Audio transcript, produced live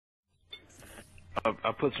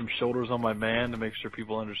I put some shoulders on my man to make sure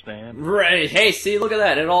people understand. Right. Hey, see, look at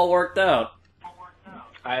that. It all worked out.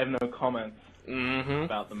 I have no comments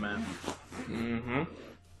about the map.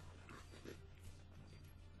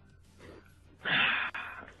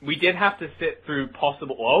 We did have to sit through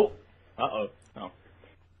possible. Whoa! Oh.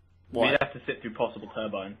 What? We did have to sit through possible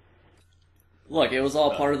turbine. Look, it was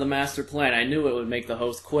all part of the master plan. I knew it would make the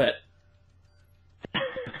host quit.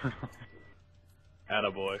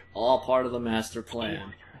 Attaboy. All part of the master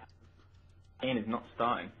plan. Kane is not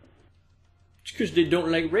starting. It's because they don't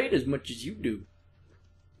like Raid as much as you do.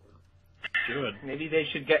 Good. Maybe they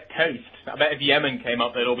should get toast. I bet if Yemen came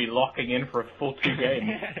up, they'd all be locking in for a full 2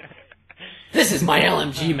 games. This is my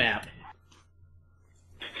LMG map.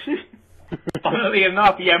 Funnily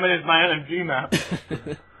enough, Yemen is my LMG map.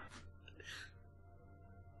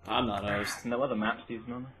 I'm not host. No other maps used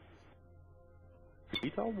on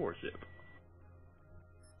VTOL warship.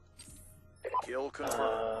 Kill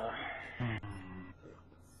confirmed.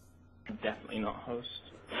 Definitely not host.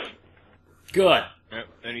 Good. Yep,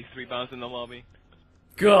 only 3 bars in the lobby.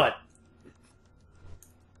 Good.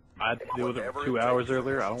 I had to deal with it for 2 hours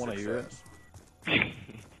earlier. I don't want to hear it.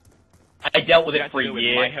 I dealt with You it got for to a do it with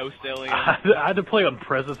year. my host earlier. I had to play on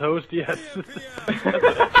Prez's host, yes.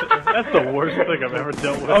 That's the worst thing I've ever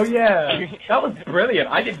dealt with. Oh yeah, that was brilliant.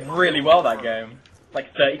 I did really well that game.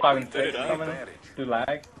 Like 35 and 6 or something. Through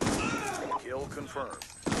lag. Kill confirmed.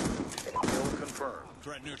 Kill confirmed.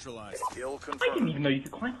 Threat neutralized. Kill I didn't confirmed. even know you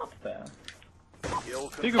could climb up there. Kill Oh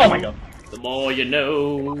confirmed. my god. The more you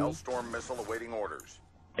know. Hellstorm missile awaiting orders.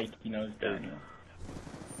 Fake, he knows down.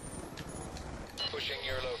 Pushing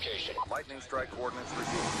your location. Lightning strike coordinates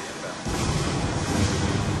received. Inbound.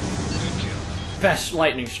 Good kill. Best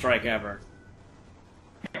lightning strike ever.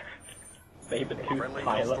 Saber-tooth Friendly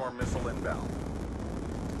pilot. Hellstorm missile inbound.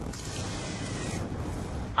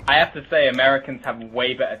 I have to say, Americans have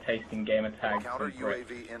way better taste in gamer tags Counter than Brits.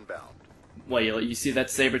 UAV inbound. Wait, you see that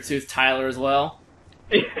Saber-tooth Tyler as well?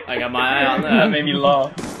 I got my eye on That that. made me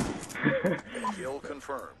laugh. Kill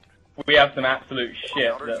confirmed. We have some absolute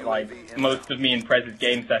shit that, like, most of me and Prez's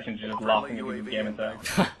game sessions are just laughing at people's gamer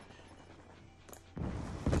tags.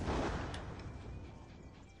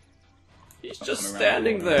 He's just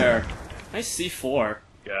standing there. Nice C4.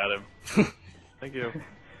 Got him. Thank you.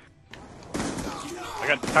 I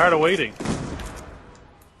got tired of waiting.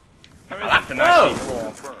 That's a nice Oh! C4.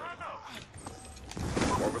 Confirmed.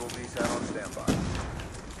 Orbital VSAT on standby.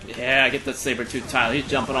 Yeah, get that Saber-tooth Tyler. He's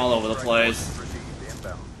jumping all over the place. Received.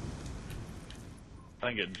 Inbound. I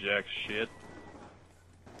ain't getting jack shit.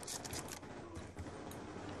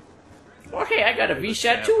 Okay, I got a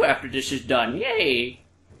VSAT too after this is done. Yay!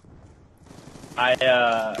 I'm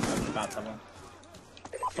about to one.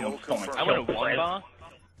 Kill confirmed. I went a 1 bar.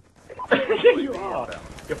 You are.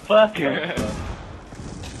 You're first one.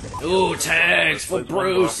 Ooh, tags for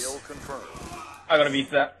Bruce. Kill confirmed. I gotta be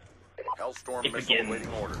set. Hellstorm It missile begins. awaiting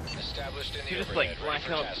orders. Established in the You just like overhead.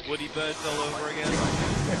 black out Woody Birds all over again.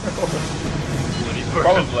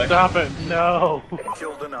 Probably. Stop it, no.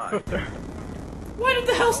 Kill denied. Why did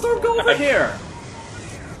the Hellstorm go over here?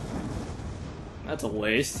 That's a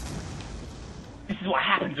waste. This is what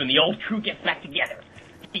happens when the old crew gets back together.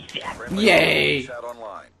 VSAT. Friendly Yay. VSAT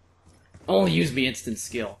online. Only use me instant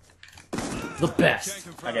skill. The best.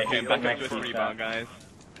 Okay, Okay, back back next into to a 3 bar, VSAT. guys.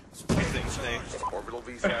 Staying safe. Orbital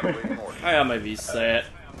VSAT awaiting orders. I got my VSAT.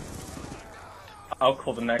 I'll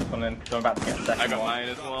call the next one in because I'm about to get a second I got one. mine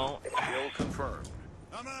as well. Kill confirmed.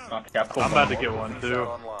 Okay, I'll call I'm about to get one VSAT too.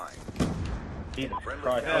 online. Jesus Friendly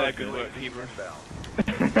Christ. Yeah, good work, Hebrew. Inbound.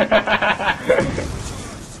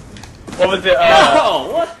 What was it?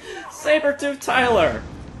 Oh, what? Saber-tooth Tyler.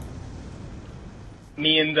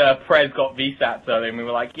 Me and Prez got VSATs earlier, and we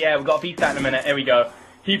were like, yeah, we got VSAT in a minute, here we go.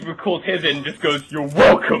 Hebrew calls his in and just goes, you're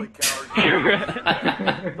welcome! Damn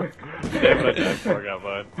it, I forgot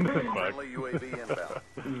mine. It's fine. Friendly UAV inbound.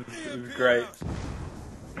 It was great.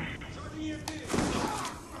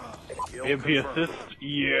 Kill EMP confirmed. assist,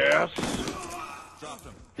 yes.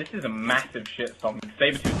 This is a massive shitstorm.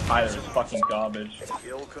 Saber-tooth Tyler is fucking garbage.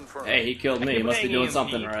 Kill confirmed. Hey, he killed me. He must be doing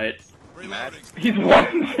something right. He's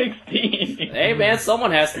 116! Hey, man,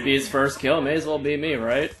 someone has to be his first kill. May as well be me,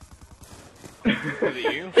 right? Is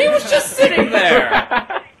it you? He was just sitting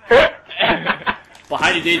there!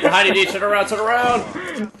 Behind you, turn around, turn around!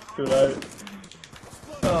 Too late.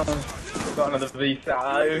 Oh, got another VSAT.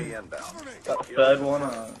 UAV inbound. Got the third one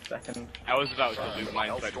or second? I was about to do mine,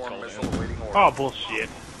 so I just Hellstorm told missile him. awaiting orders. Oh, bullshit.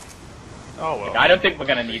 Oh, well. I don't think we're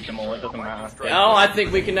gonna need them all, it doesn't matter. No, I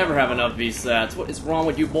think we can never have enough VSATs. What is wrong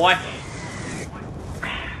with you, boy?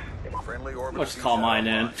 Friendly orbital Let's call VSAT mine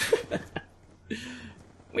in. online.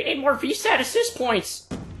 We need more VSAT assist points.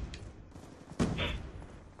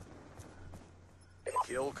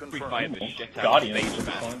 Kill We fire confirmed. the shit out of Guardian. space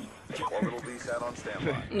man. Orbital VSAT on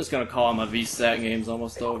standby. I'm just gonna call my VSAT game's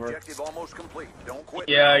almost over. Objective almost complete. Don't quit.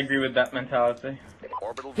 Yeah, I agree with that mentality.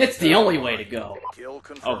 Orbital It's the VSAT only online. way to go. Kill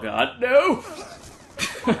confirmed. Oh god, no!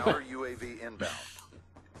 Counter UAV inbound.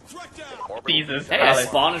 Orbital Jesus. Hey, I Alex.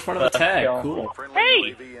 spawned in front of the tag. Cool. friendly Hey!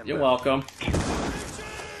 UAV inbound. You're welcome.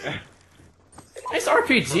 Nice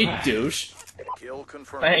RPG, douche. Kill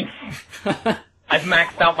confirmed. Thanks. I've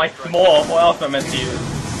maxed out my small. What else am I meant to use?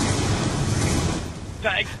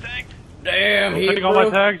 Thanks. Damn, he Taking all my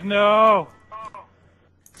tags? No!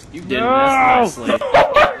 You did No! mess nicely.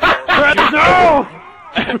 No!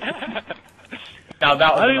 Now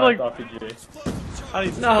that was How a do you nice like- RPG. I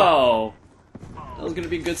need to No! That was gonna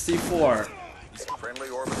be a good C4. Friendly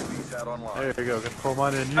orbital VSAT online. There you go, get pull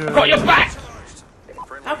mine in. I've got your back!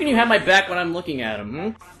 Friendly How can you have my back when I'm looking at him,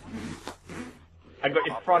 hmm? I got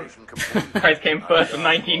your front. operation complete. Price came first with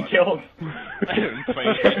 19 kills.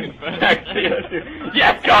 Thanks. Actually,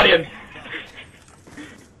 yes, Guardian!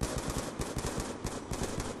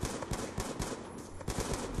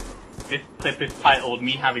 This clip is titled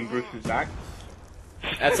Me Having Bruce's Back.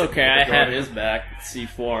 That's okay, I had his back.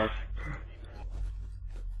 C4.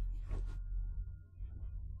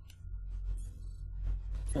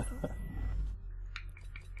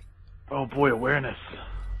 Oh boy, awareness.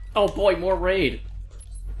 Oh boy, more raid.